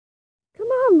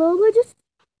Lola, just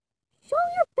show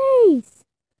your face.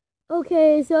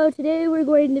 Okay, so today we're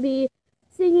going to be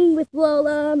singing with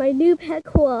Lola, my new pet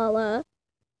koala.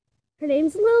 Her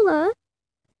name's Lola,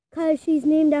 because she's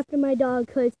named after my dog,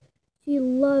 because she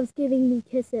loves giving me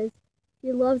kisses.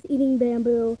 She loves eating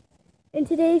bamboo. And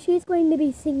today she's going to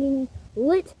be singing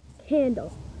Lit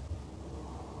Candle.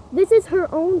 This is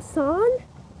her own song.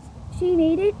 She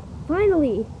made it.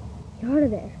 Finally, get out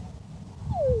of there.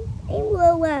 I'm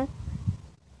Lola.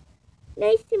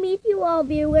 Nice to meet you all,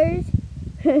 viewers.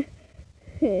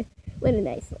 What a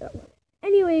nice little one.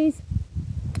 Anyways,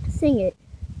 sing it.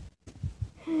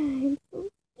 I'm so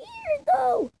scared,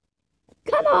 though.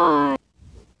 Come on.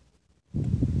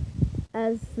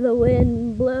 As the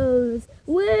wind blows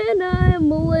when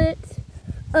I'm lit,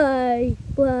 I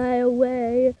fly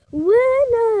away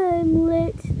when I'm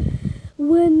lit.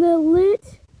 When the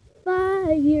lit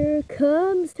fire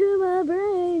comes to my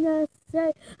brain, I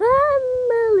say,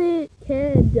 I'm a lit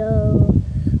candle,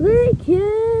 lit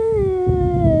candle,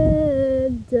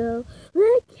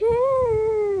 lit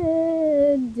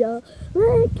candle,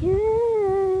 lit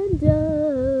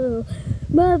candle.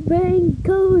 My brain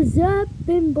goes up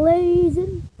in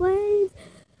blazing flames.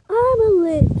 I'm a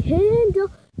lit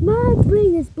candle. My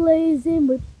brain is blazing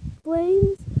with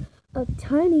flames of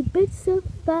tiny bits of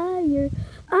fire.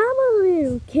 I'm a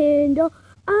little candle.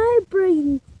 I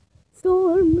bring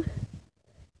storm.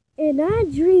 And I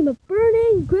dream of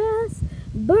burning grass,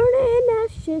 burning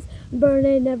ashes,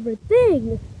 burning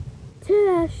everything to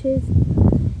ashes.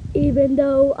 Even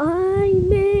though I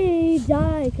may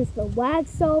die, 'cause the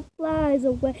wax all flies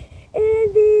away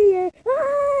in the air.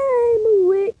 I'm a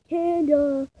lit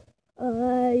candle.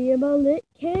 I am a lit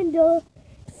candle.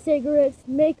 Cigarettes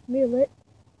make me lit.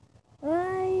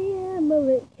 I am a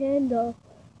lit candle.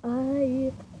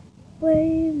 I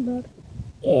flame up.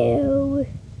 Ew.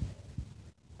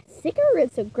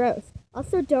 Cigarettes are gross.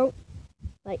 Also, don't,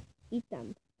 eat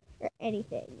them or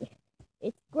anything.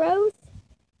 It's gross,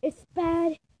 it's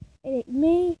bad, and it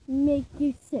may make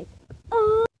you sick.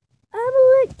 Oh, I'm a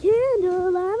lit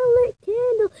candle. I'm a lit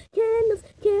candle. Candles,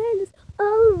 candles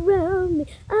all around me.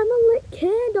 I'm a lit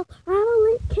candle. I'm a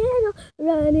lit candle.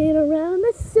 Running around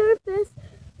the surface.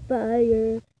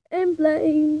 Fire and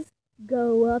flames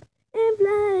go up in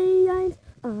flames.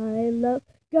 I love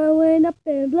going up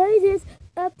in blazes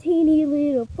of teeny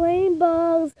little flame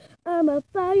balls. I'm a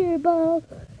fireball.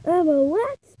 I'm a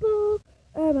wax ball.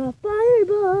 I'm a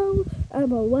fireball.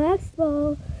 I'm a wax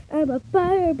ball. I'm a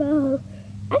fireball.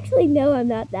 Actually, no, I'm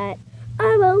not that.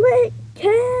 I'm a lit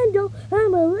candle.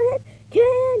 I'm a lit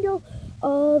candle.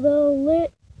 All the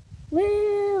lit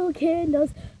little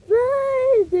candles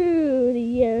fly through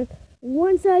the air.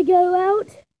 Once I go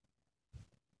out,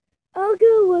 I'll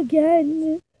go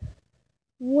again.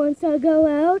 Once I go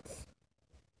out,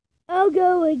 I'll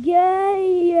go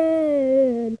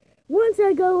again. Once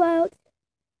I go out,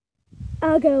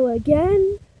 I'll go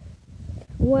again.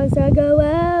 Once I go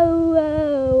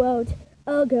out,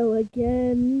 I'll go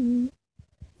again.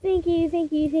 Thank you,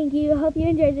 thank you, thank you. I hope you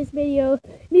enjoyed this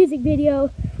music video.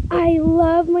 I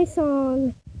love my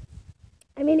song.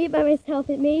 I made it by myself.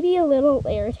 It may be a little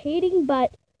irritating,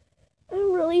 but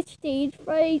I'm really stage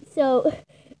fright, so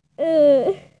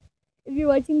if you're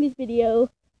watching this video,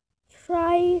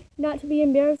 try not to be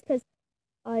embarrassed, because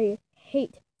I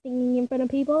hate singing in front of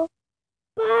people.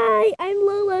 Bye! I'm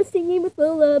Lola, singing with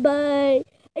Lola. Bye!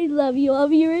 I love you all,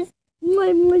 viewers.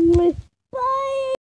 Mwah, mwah, mwah. Bye!